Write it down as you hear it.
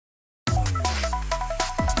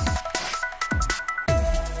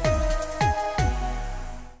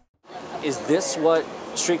Is this what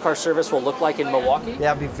streetcar service will look like in Milwaukee?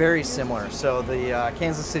 Yeah, it'd be very similar. So the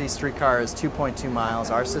Kansas City streetcar is 2.2 miles.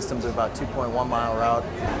 Our system's about 2.1 mile route.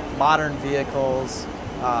 Modern vehicles.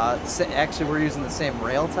 Actually, we're using the same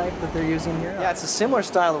rail type that they're using here. Yeah, it's a similar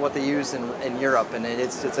style of what they use in Europe, and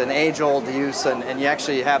it's an age-old use, and you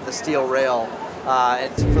actually have the steel rail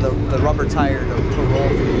it's for the rubber tire to roll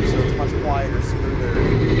through, so it's much quieter, smoother.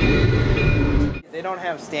 They don't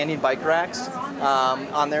have standing bike racks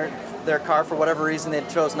on their car. For whatever reason, they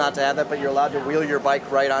chose not to have that, but you're allowed to wheel your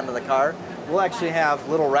bike right onto the car. We'll actually have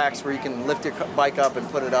little racks where you can lift your bike up and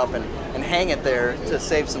put it up and hang it there to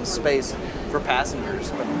save some space for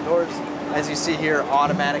passengers. But the doors, as you see here,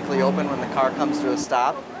 automatically open when the car comes to a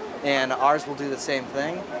stop, and ours will do the same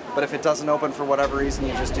thing. But if it doesn't open for whatever reason,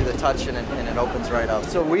 you just do the touch and it opens right up.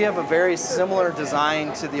 So we have a very similar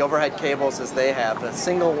design to the overhead cables as they have. A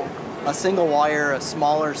single wire, a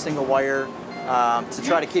smaller single wire, to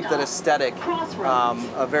try to keep that aesthetic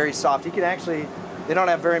very soft. You can actually, they don't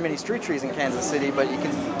have very many street trees in Kansas City, but you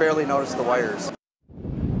can barely notice the wires.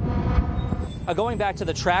 Going back to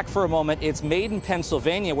the track for a moment, it's made in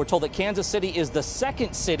Pennsylvania. We're told that Kansas City is the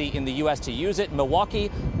second city in the U.S. to use it. Milwaukee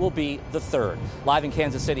will be the third. Live in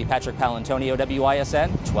Kansas City, Patrick Palantonio,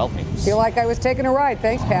 WISN 12 News. Feel like I was taking a ride.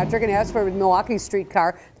 Thanks, Patrick. And as for Milwaukee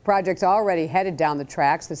streetcar, the project's already headed down the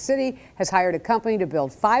tracks. The city has hired a company to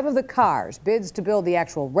build 5 of the cars. Bids to build the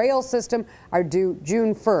actual rail system are due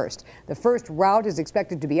June 1st. The first route is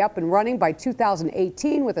expected to be up and running by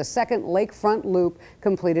 2018, with a second lakefront loop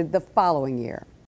completed the following year.